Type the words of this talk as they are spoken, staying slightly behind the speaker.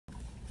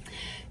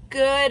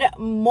Good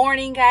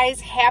morning,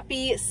 guys.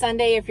 Happy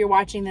Sunday. If you're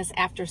watching this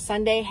after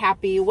Sunday,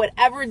 happy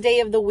whatever day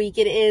of the week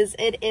it is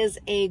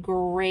a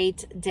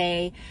great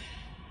day.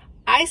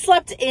 I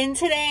slept in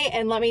today,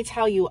 and let me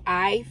tell you,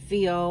 I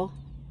feel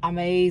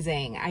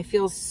amazing. I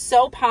feel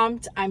so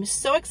pumped. I'm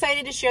so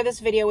excited to share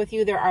this video with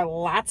you. There are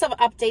lots of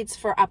updates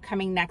for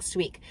upcoming next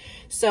week.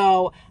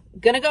 So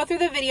gonna go through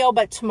the video,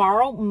 but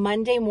tomorrow,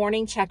 Monday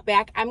morning check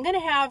back, I'm gonna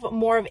have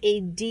more of a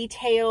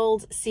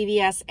detailed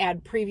CVS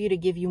ad preview to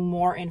give you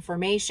more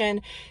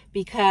information,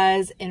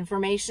 because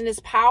information is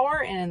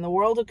power, and in the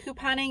world of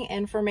couponing,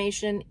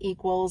 information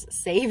equals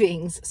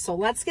savings. So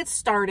let's get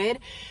started.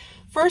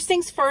 First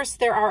things first,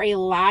 there are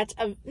not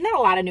a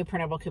lot of new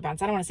printable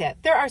coupons. I don't want to say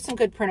that. There are some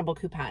good printable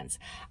coupons.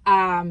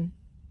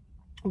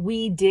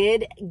 We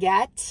did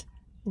get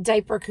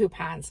diaper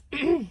coupons.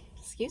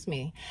 Excuse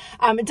me.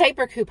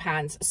 Diaper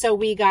coupons. So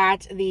we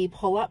got the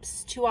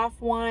pull-ups 2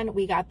 off 1.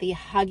 We got the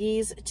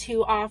Huggies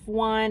 2 off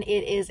 1.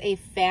 It is a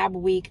fab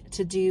week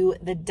to do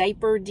the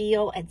diaper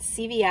deal at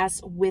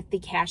CVS with the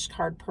cash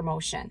card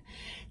promotion.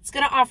 It's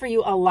going to offer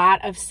you a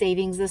lot of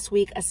savings this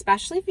week,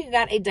 especially if you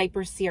got a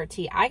diaper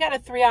CRT. I got a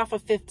 3 off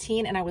of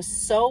 15, and I was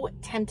so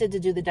tempted to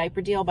do the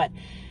diaper deal, but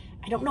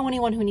I don't know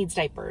anyone who needs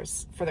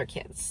diapers for their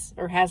kids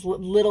or has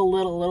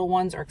little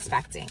ones or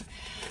expecting.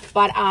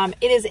 But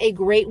it is a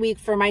great week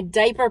for my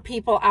diaper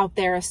people out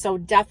there. So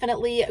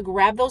definitely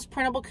grab those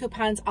printable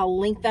coupons. I'll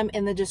link them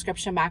in the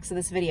description box of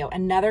this video.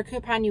 Another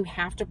coupon you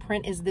have to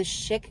print is the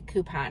Chic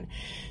coupon.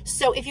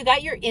 So if you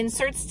got your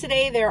inserts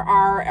today, there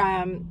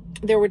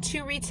were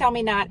 2 Retail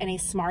Me Not and a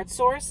Smart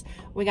Source.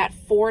 We got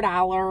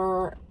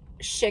 $4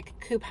 Chic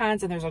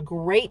coupons, and there's a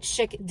great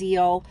Chic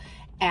deal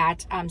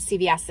at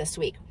CVS this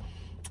week.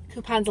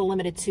 Coupons are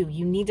limited too.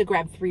 You need to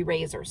grab 3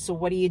 razors. So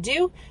what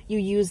do? You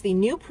use the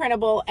new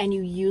printable, and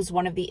you use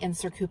one of the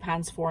insert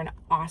coupons for an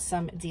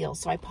awesome deal.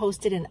 So I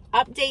posted an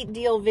update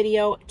deal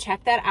video.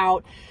 Check that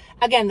out.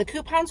 Again, the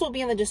coupons will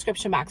be in the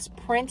description box.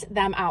 Print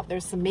them out.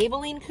 There's some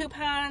Maybelline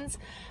coupons.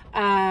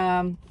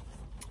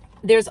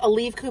 There's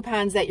Aleve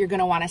coupons that you're going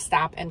to want to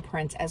stop and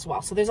print as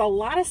well. So there's a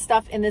lot of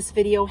stuff in this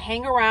video.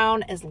 Hang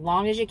around as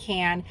long as you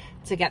can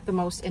to get the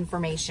most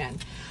information.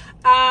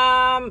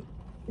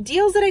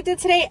 Deals that I did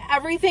today,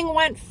 everything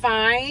went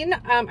fine.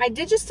 I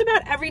did just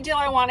about every deal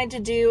I wanted to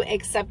do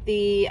except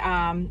the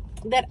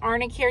that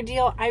Arnicare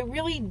deal. I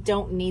really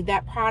don't need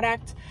that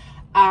product,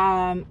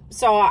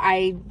 so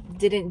I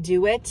didn't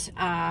do it.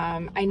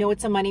 I know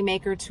it's a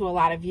moneymaker to a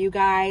lot of you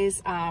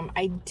guys.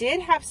 I did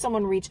have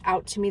someone reach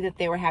out to me that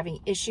they were having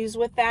issues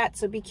with that,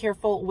 so be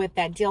careful with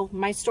that deal.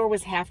 My store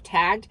was half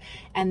tagged,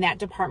 and that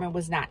department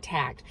was not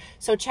tagged.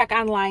 So check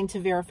online to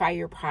verify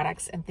your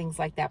products and things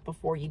like that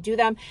before you do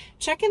them.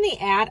 Check in the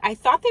ad. I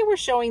thought they were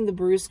showing the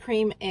bruise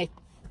cream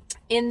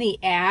in the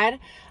ad.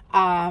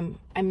 I'm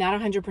not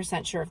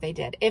 100% sure if they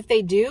did. If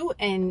they do,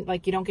 and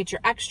like you don't get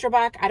your extra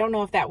buck, I don't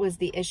know if that was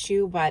the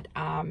issue, but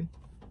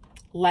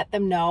let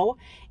them know,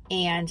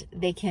 and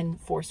they can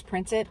force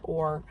print it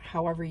or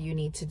however you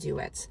need to do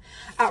it.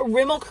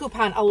 Rimmel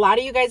coupon. A lot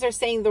of you guys are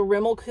saying the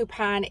Rimmel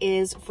coupon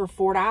is for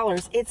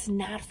 $4. It's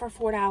not for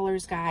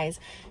 $4, guys.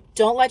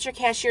 Don't let your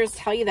cashiers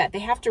tell you that. They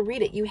have to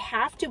read it. You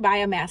have to buy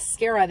a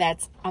mascara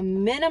that's a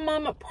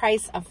minimum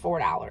price of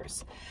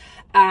 $4.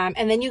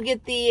 And then you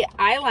get the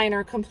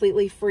eyeliner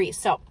completely free.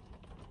 So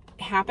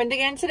it happened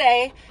again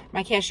today.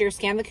 My cashier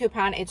scanned the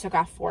coupon. It took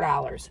off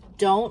 $4.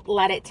 Don't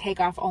let it take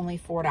off only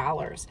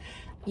 $4.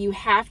 You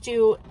have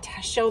to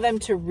show them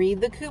to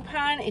read the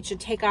coupon. It should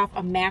take off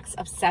a max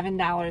of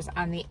 $7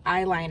 on the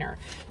eyeliner.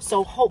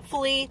 So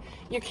hopefully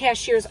your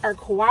cashiers are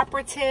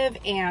cooperative,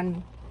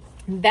 and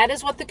that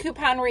is what the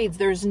coupon reads.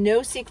 There's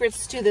no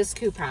secrets to this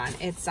coupon.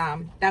 It's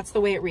that's the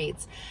way it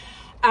reads.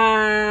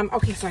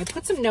 Okay, so I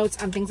put some notes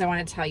on things I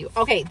want to tell you.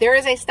 Okay, there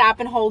is a stop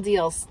and hold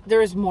deal.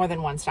 There's more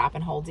than one stop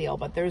and hold deal,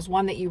 but there's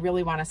one that you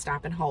really want to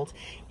stop and hold.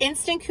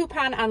 Instant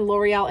coupon on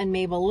L'Oreal and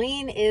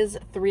Maybelline is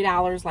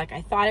 $3 like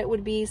I thought it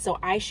would be. So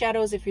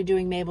eyeshadows, if you're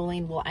doing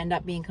Maybelline, will end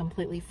up being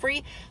completely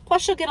free.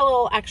 Plus you'll get a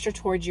little extra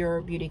towards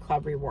your Beauty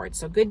Club reward.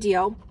 So good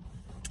deal.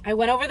 I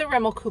went over the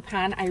Rimmel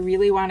coupon. I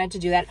really wanted to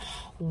do that.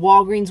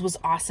 Walgreens was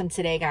awesome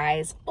today,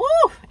 guys.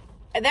 Ooh!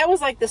 That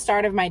was like the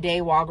start of my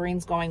day,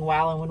 Walgreens going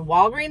well. And when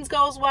Walgreens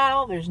goes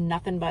well, there's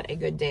nothing but a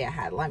good day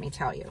ahead, let me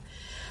tell you.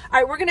 All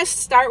right, we're going to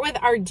start with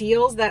our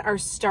deals that are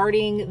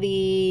starting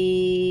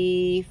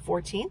the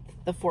 14th.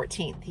 The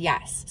 14th,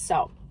 yes.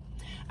 So,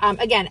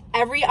 again,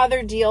 every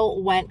other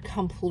deal went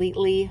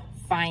completely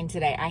fine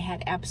today. I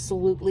had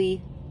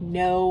absolutely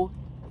no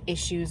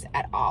issues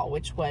at all,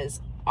 which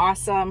was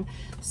awesome.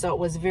 So it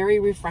was very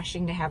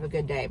refreshing to have a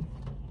good day.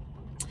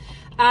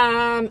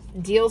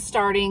 Deals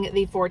starting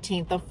the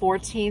 14th. The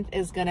 14th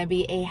is going to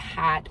be a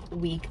hot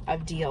week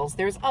of deals.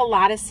 There's a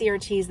lot of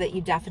CRTs that you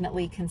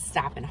definitely can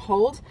stop and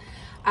hold.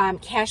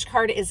 Cash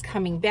card is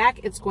coming back.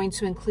 It's going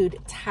to include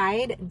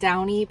Tide,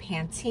 Downy,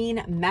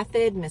 Pantene,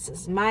 Method,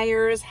 Mrs.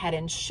 Meyer's, Head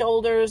and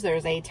Shoulders.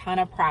 There's a ton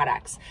of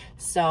products.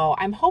 So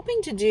I'm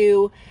hoping to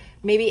do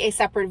maybe a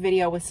separate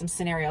video with some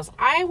scenarios.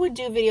 I would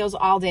do videos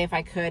all day if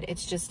I could.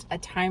 It's just a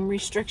time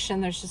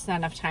restriction. There's just not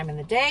enough time in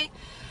the day.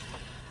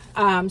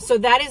 So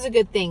that is a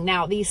good thing.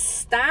 Now, the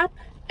stop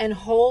and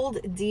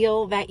hold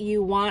deal that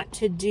you want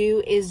to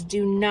do is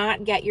do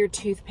not get your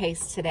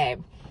toothpaste today.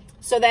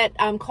 So that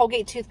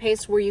Colgate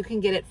toothpaste where you can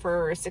get it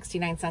for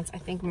 69 cents. I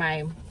think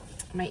my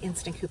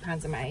instant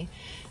coupon's in my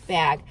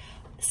bag.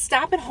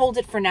 Stop and hold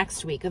it for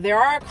next week. There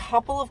are a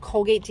couple of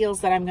Colgate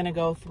deals that I'm going to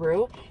go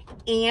through.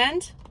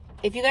 And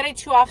if you got a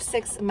 2 off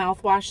 6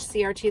 mouthwash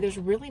CRT, there's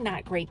really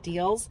not great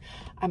deals.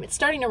 It's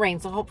starting to rain,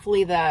 so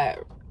hopefully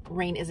the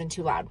rain isn't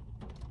too loud.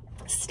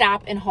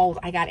 Stop and hold.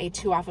 I got a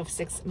 2 off of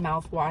 6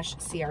 mouthwash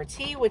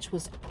CRT, which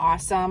was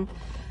awesome.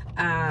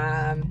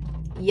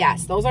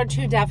 Yes, those are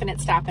 2 definite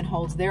stop and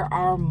holds. There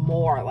are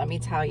more, let me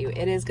tell you.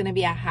 It is going to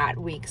be a hot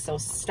week, so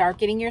start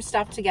getting your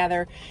stuff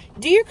together.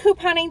 Do your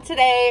couponing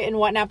today and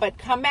whatnot, but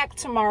come back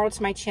tomorrow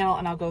to my channel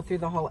and I'll go through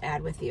the whole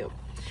ad with you.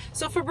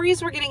 So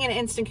Febreze, we're getting an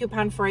instant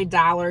coupon for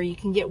 $1. You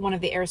can get one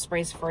of the air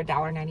sprays for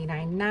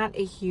 $1.99. Not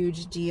a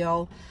huge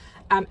deal.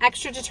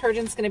 Extra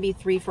detergent's going to be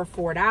 3 for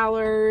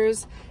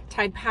 $4.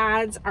 Tide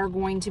Pods are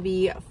going to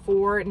be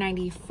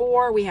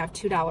 $4.94. We have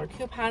 $2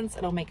 coupons.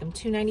 It'll make them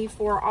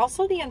 $2.94.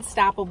 Also, the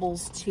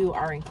Unstoppables too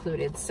are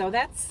included. So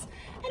that's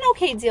an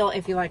okay deal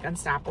if you like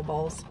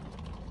Unstoppables.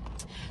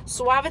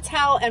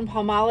 Suavitel and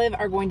Palmolive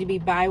are going to be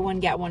buy one,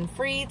 get one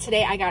free.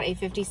 Today I got a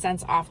 50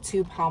 cents off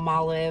 2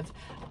 Palmolive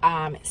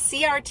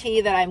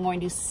CRT that I'm going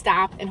to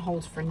stop and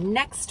hold for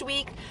next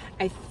week.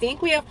 I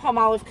think we have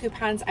Palmolive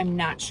coupons. I'm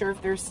not sure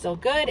if they're still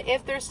good.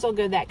 If they're still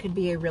good, that could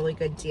be a really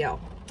good deal.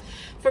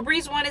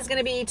 Febreze one is going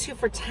to be 2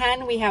 for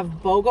 $10. We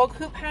have BOGO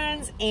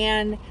coupons,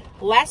 and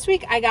last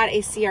week I got a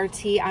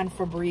CRT on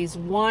Febreze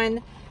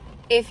one.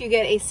 If you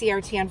get a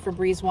CRT on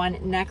Febreze one,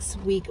 next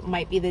week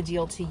might be the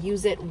deal to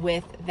use it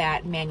with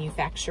that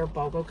manufacturer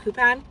BOGO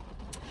coupon.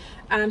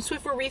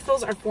 Swiffer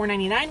refills are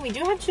 $4.99. We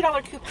do have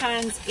 $2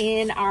 coupons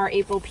in our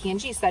April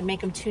P&G, so that'd make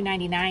them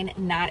 $2.99.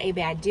 Not a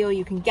bad deal.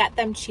 You can get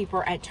them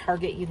cheaper at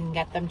Target. You can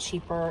get them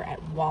cheaper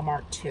at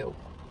Walmart too.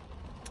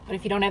 But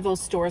if you don't have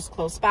those stores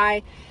close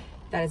by,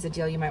 that is a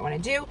deal you might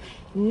want to do.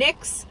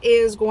 NYX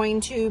is going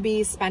to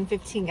be spend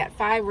 15, get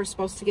 5. We're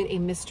supposed to get a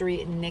mystery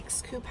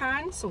NYX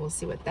coupon, so we'll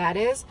see what that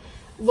is.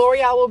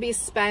 L'Oreal will be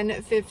spend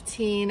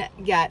 15,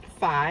 get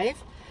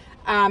 5.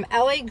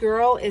 LA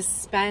Girl is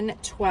spend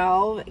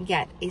 12,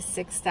 get a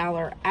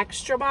 $6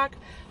 extra buck.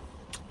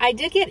 I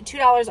did get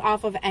 $2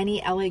 off of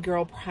any LA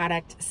Girl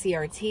product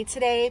CRT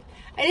today.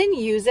 I didn't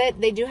use it.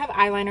 They do have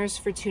eyeliners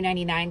for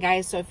 $2.99,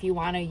 guys. So if you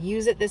want to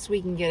use it this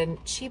week and get a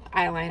cheap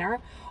eyeliner,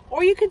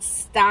 or you could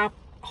stop,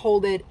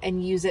 hold it,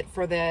 and use it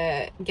for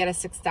the get a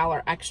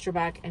 $6 extra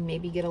buck and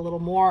maybe get a little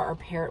more or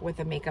pair it with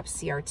a makeup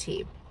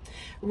CRT.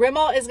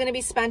 Rimmel is going to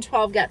be spend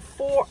 12, get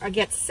 4, or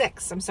get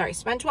 6. I'm sorry,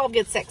 spend 12,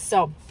 get 6.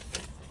 So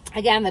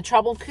again, the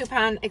troubled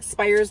coupon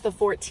expires the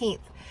 14th.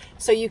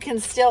 So you can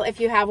still, if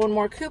you have one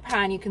more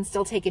coupon, you can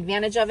still take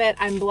advantage of it.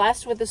 I'm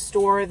blessed with a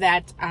store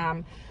that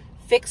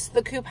fixed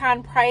the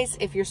coupon price.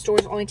 If your store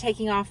is only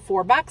taking off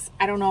 $4,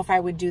 I don't know if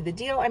I would do the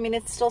deal. I mean,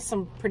 it's still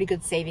some pretty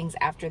good savings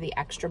after the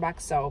extra buck,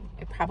 so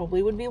it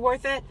probably would be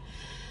worth it.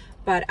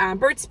 But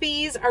Burt's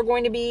Bees are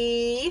going to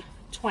be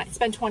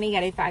spend 20,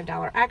 get a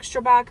 $5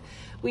 extra buck.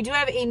 We do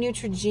have a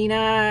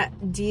Neutrogena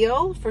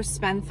deal for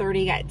spend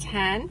 30, get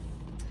 10.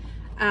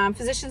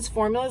 Physicians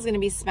Formula is going to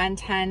be spend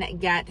 10,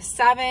 get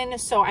 7.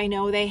 So I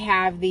know they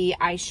have the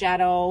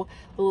eyeshadow.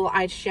 The little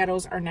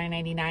eyeshadows are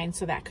 $9.99,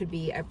 so that could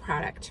be a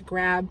product to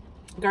grab.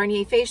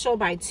 Garnier Facial,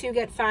 buy 2,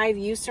 get 5.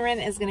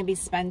 Eucerin is going to be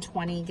spend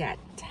 20, get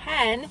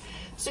 10.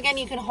 So again,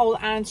 you can hold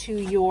on to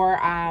your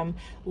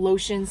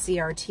lotion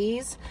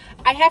CRTs.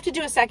 I have to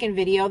do a second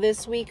video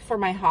this week for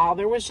my haul.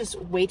 There was just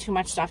way too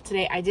much stuff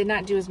today. I did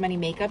not do as many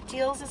makeup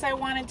deals as I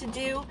wanted to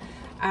do.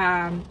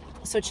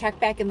 So check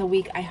back in the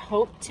week. I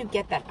hope to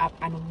get that up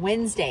on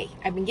Wednesday.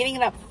 I've been getting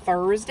it up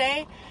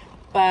Thursday,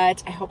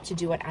 but I hope to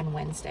do it on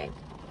Wednesday.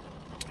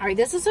 All right,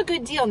 this is a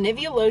good deal.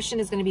 Nivea lotion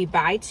is going to be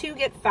buy 2,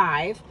 get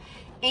 5.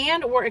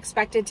 And we're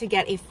expected to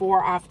get a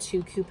 4 off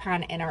 2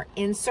 coupon in our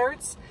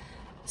inserts.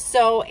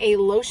 So a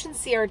lotion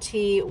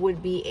CRT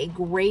would be a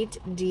great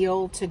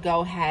deal to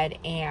go ahead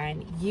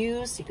and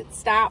use. You could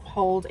stop,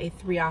 hold a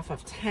 3 off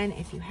of 10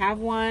 if you have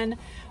one,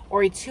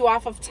 or a 2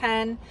 off of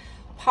 10.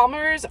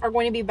 Palmer's are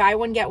going to be buy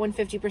 1, get 1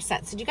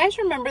 50%. So do you guys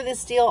remember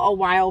this deal a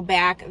while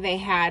back? They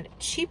had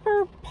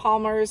cheaper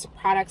Palmer's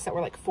products that were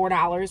like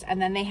 $4,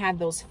 and then they had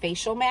those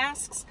facial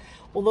masks.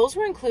 Well, those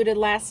were included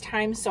last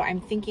time, so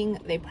I'm thinking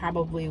they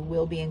probably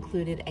will be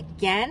included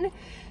again.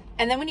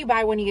 And then when you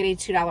buy one, you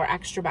get a $2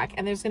 extra buck,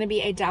 and there's going to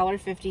be a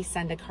 $1.50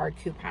 send a card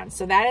coupon.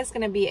 So that is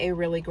going to be a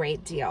really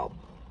great deal.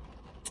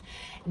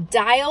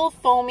 Dial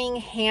foaming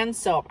hand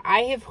soap.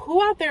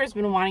 Who out there has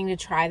been wanting to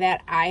try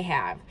that? I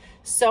have.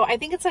 So I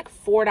think it's like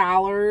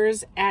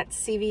 $4 at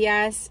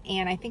CVS,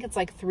 and I think it's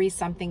like $3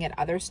 something at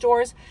other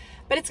stores,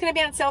 but it's going to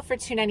be on sale for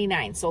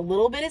 $2.99. So a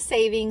little bit of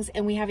savings,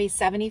 and we have a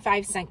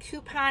 75-cent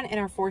coupon in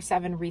our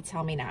 4/7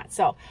 Retail Me Not.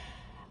 So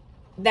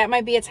that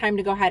might be a time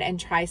to go ahead and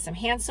try some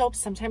hand soaps.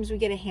 Sometimes we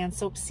get a hand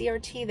soap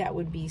CRT. That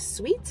would be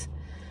sweet.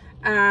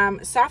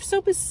 Soft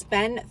soap is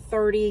spend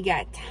 30,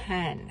 get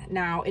 10.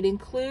 Now it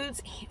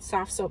includes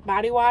soft soap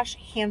body wash,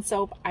 hand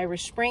soap,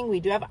 Irish Spring. We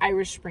do have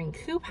Irish Spring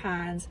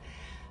coupons,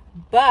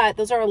 but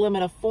those are a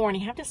limit of 4 and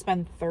you have to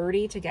spend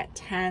 30 to get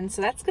 10.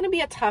 So that's going to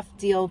be a tough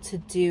deal to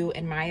do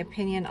in my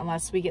opinion,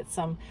 unless we get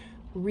some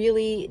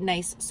really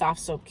nice soft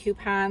soap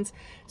coupons.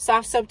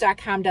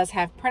 Softsoap.com does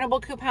have printable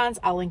coupons.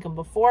 I'll link them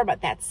before,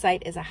 but that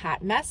site is a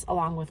hot mess,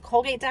 along with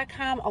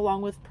Colgate.com,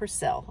 along with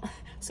Persil.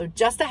 So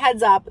just a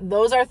heads up,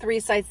 those are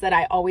 3 sites that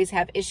I always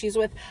have issues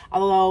with.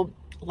 Although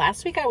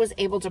last week I was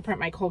able to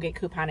print my Colgate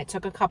coupon. It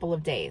took a couple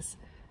of days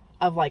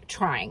of like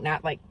trying,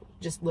 not like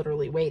just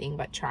literally waiting,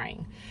 but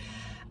trying.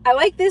 I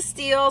like this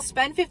deal.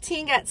 Spend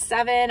 15, get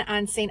 7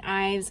 on St.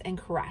 Ives and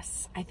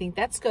Crt'S. I think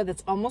that's good.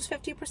 That's almost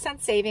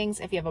 50%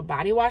 savings. If you have a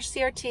body wash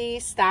CRT,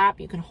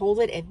 stop. You can hold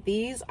it if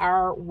these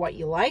are what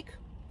you like.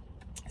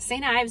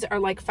 St. Ives are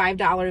like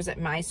 $5 at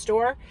my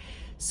store.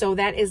 So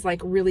that is like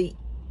really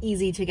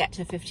easy to get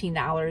to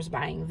 $15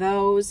 buying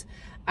those.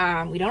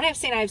 We don't have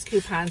St. Ives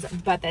coupons,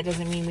 but that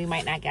doesn't mean we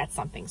might not get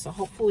something. So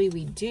hopefully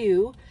we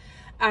do.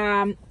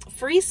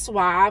 Free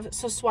Suave.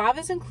 So Suave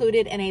is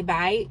included in a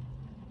buy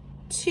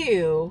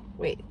 2,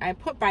 wait, I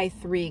put buy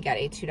 3 get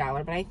a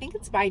 $2, but I think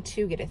it's buy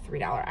 2 get a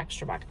 $3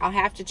 extra buck. I'll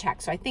have to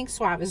check. So I think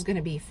Suave is going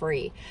to be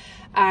free.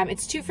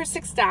 It's 2 for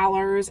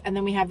 $6, and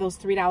then we have those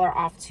 $3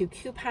 off 2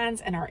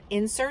 coupons and our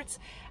inserts.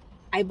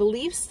 I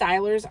believe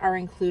stylers are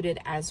included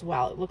as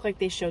well. It looked like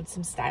they showed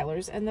some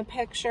stylers in the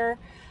picture,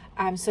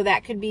 so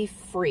that could be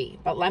free,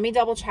 but let me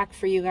double check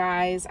for you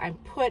guys. I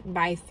put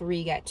buy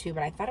 3 get 2,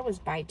 but I thought it was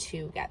buy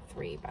 2 get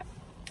 3, but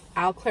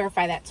I'll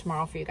clarify that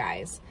tomorrow for you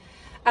guys.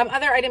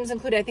 Other items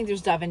included, I think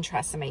there's Dove and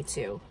Tresemme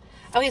too.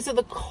 Okay, so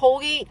the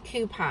Colgate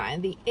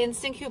coupon, the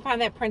instant coupon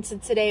that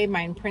printed today,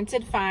 mine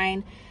printed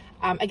fine.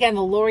 Again,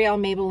 the L'Oreal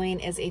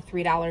Maybelline is a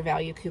 $3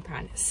 value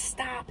coupon.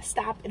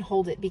 Stop and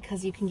hold it,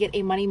 because you can get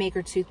a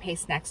Moneymaker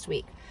toothpaste next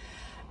week.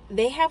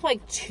 They have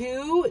like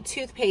 2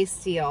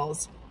 toothpaste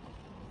deals.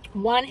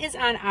 One is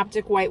on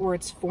Optic White where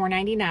it's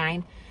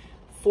 $4.99.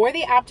 For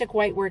the Optic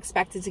White, we're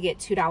expected to get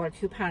 $2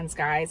 coupons,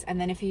 guys. And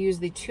then if you use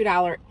the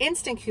 $2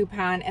 instant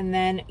coupon, and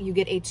then you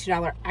get a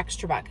 $2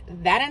 extra buck,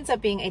 that ends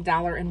up being a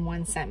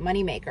 $1.01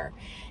 moneymaker.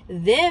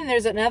 Then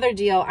there's another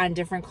deal on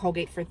different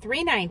Colgate for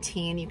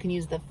 $3.19. You can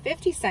use the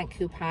 50-cent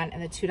coupon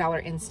and the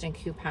 $2 instant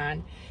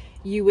coupon.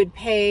 You would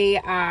pay,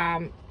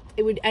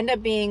 it would end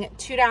up being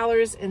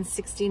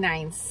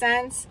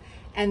 $2.69.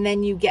 And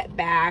then you get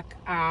back,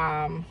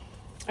 oh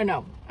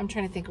no, I'm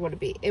trying to think of what it'd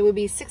be. It would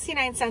be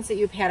 69 cents that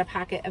you pay out of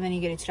pocket, and then you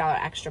get a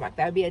 $2 extra buck.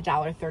 That would be a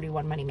 $1.31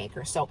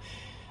 moneymaker. So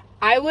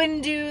I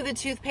wouldn't do the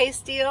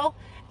toothpaste deal.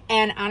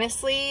 And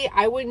honestly,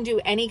 I wouldn't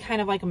do any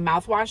kind of like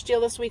mouthwash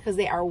deal this week, because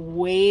they are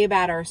way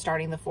better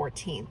starting the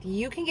 14th.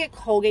 You can get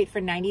Colgate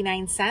for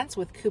 99 cents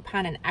with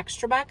coupon and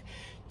extra buck.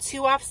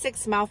 2 off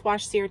 6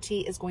 mouthwash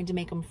CRT is going to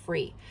make them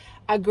free.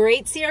 A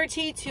great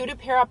CRT too to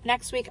pair up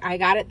next week, I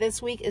got it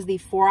this week, is the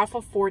 4 off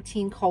of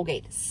 14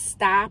 Colgate.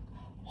 Stop,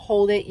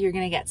 hold it. You're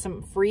going to get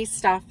some free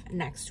stuff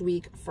next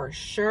week for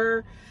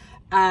sure.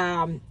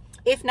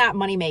 If not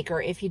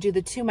moneymaker, if you do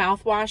the 2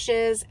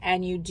 mouthwashes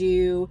and you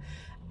do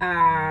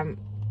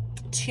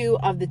 2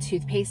 of the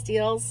toothpaste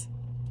deals,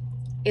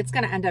 it's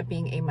going to end up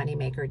being a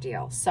moneymaker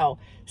deal. So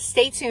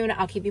stay tuned.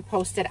 I'll keep you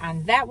posted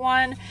on that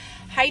one.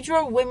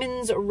 Hydro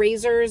women's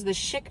razors, the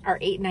Schick, are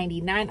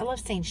 $8.99. I love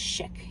saying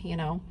Schick, you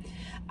know.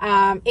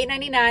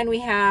 $8.99. We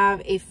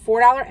have a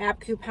 $4 app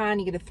coupon.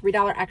 You get a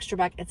 $3 extra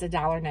buck. It's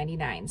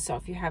 $1.99. So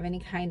if you have any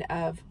kind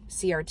of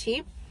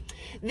CRT.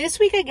 This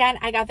week, again,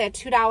 I got that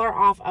 $2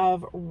 off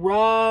of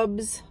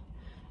rubs,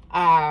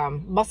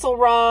 muscle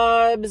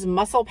rubs,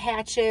 muscle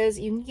patches.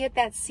 You can get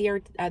that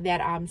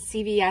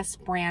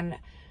CVS brand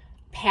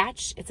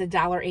patch. It's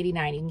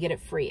 $1.89. You can get it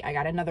free. I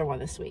got another one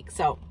this week.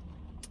 So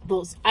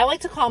those, I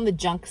like to call them the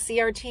junk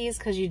CRTs,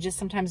 because you just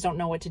sometimes don't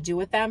know what to do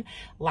with them.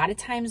 A lot of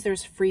times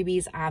there's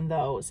freebies on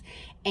those.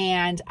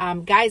 And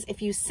guys, if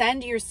you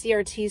send your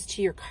CRTs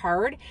to your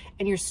card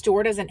and your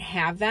store doesn't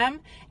have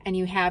them, and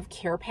you have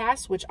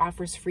CarePass, which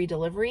offers free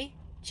delivery,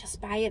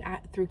 just buy it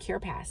through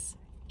CarePass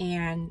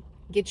and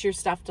get your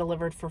stuff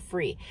delivered for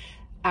free.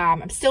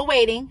 I'm still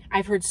waiting.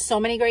 I've heard so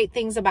many great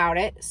things about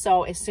it.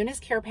 So as soon as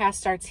CarePass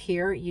starts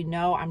here, you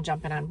know I'm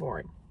jumping on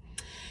board.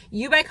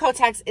 You by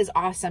Kotex is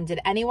awesome. Did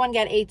anyone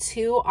get a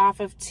 2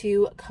 off of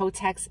 2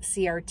 Kotex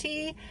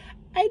CRT?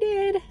 I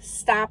did.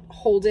 Stop,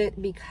 hold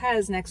it,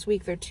 because next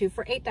week they're 2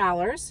 for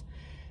 $8.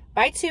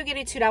 Buy 2, get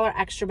a $2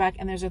 extra buck,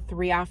 and there's a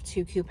 3 off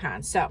 2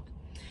 coupon. So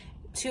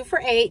 2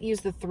 for $8,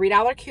 use the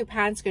 $3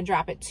 coupon, it's going to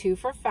drop it 2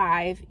 for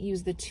 $5.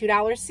 Use the $2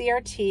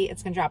 CRT,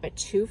 it's going to drop it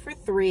 2 for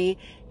 $3.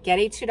 Get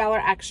a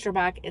 $2 extra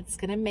buck, it's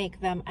going to make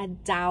them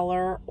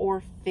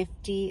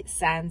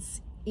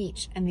 $1.50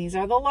 each. And these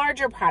are the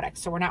larger products,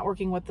 so we're not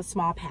working with the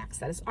small packs.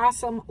 That is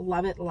awesome.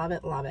 Love it, love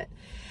it, love it.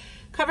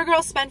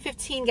 CoverGirl, spend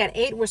 15, get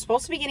 8. We're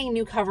supposed to be getting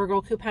new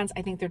CoverGirl coupons.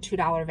 I think they're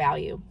 $2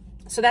 value.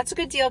 So that's a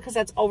good deal, because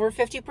that's over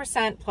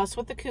 50% plus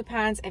with the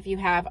coupons. If you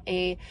have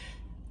a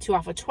 2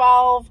 off of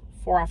 12,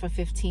 4 off of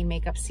 15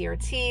 makeup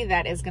CRT.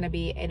 That is going to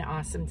be an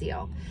awesome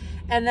deal.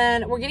 And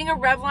then we're getting a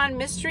Revlon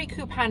mystery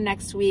coupon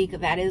next week.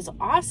 That is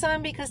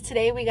awesome because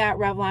today we got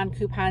Revlon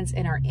coupons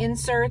in our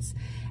inserts,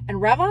 and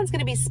Revlon's going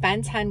to be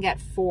spend 10, get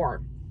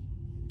 4.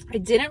 I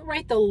didn't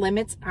write the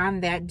limits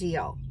on that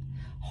deal.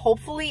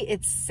 Hopefully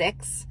it's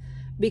 6,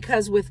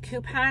 because with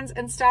coupons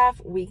and stuff,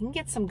 we can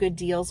get some good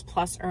deals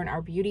plus earn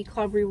our beauty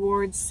club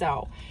rewards.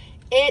 So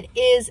it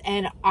is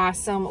an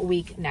awesome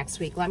week next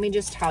week. Let me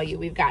just tell you,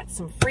 we've got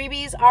some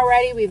freebies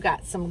already. We've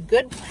got some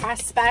good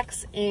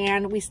prospects,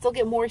 and we still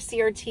get more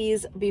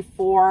CRTs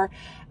before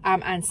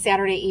on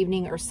Saturday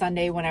evening or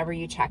Sunday whenever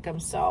you check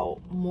them.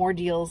 So more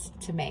deals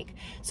to make.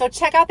 So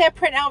check out that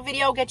print out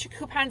video. Get your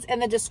coupons in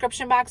the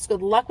description box.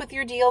 Good luck with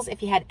your deals.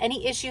 If you had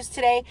any issues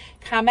today,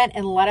 comment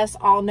and let us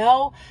all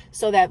know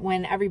so that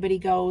when everybody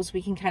goes,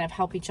 we can kind of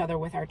help each other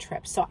with our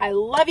trips. So I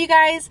love you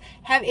guys.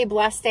 Have a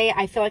blessed day.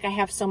 I feel like I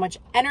have so much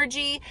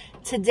energy.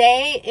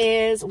 Today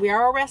is, we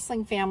are a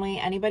wrestling family.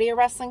 Anybody a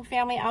wrestling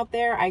family out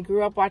there? I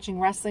grew up watching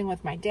wrestling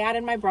with my dad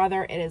and my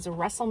brother. It is a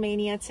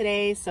WrestleMania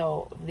today.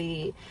 So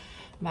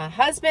my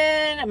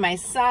husband, my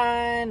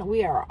son,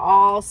 we are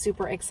all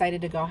super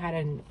excited to go ahead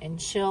and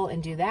chill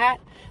and do that.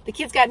 The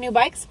kids got new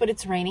bikes, but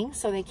it's raining,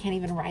 so they can't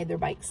even ride their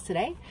bikes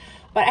today.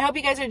 But I hope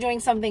you guys are doing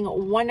something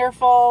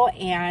wonderful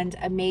and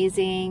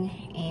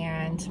amazing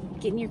and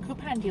getting your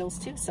coupon deals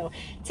too. So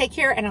take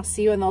care, and I'll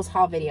see you in those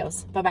haul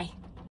videos. Bye-bye.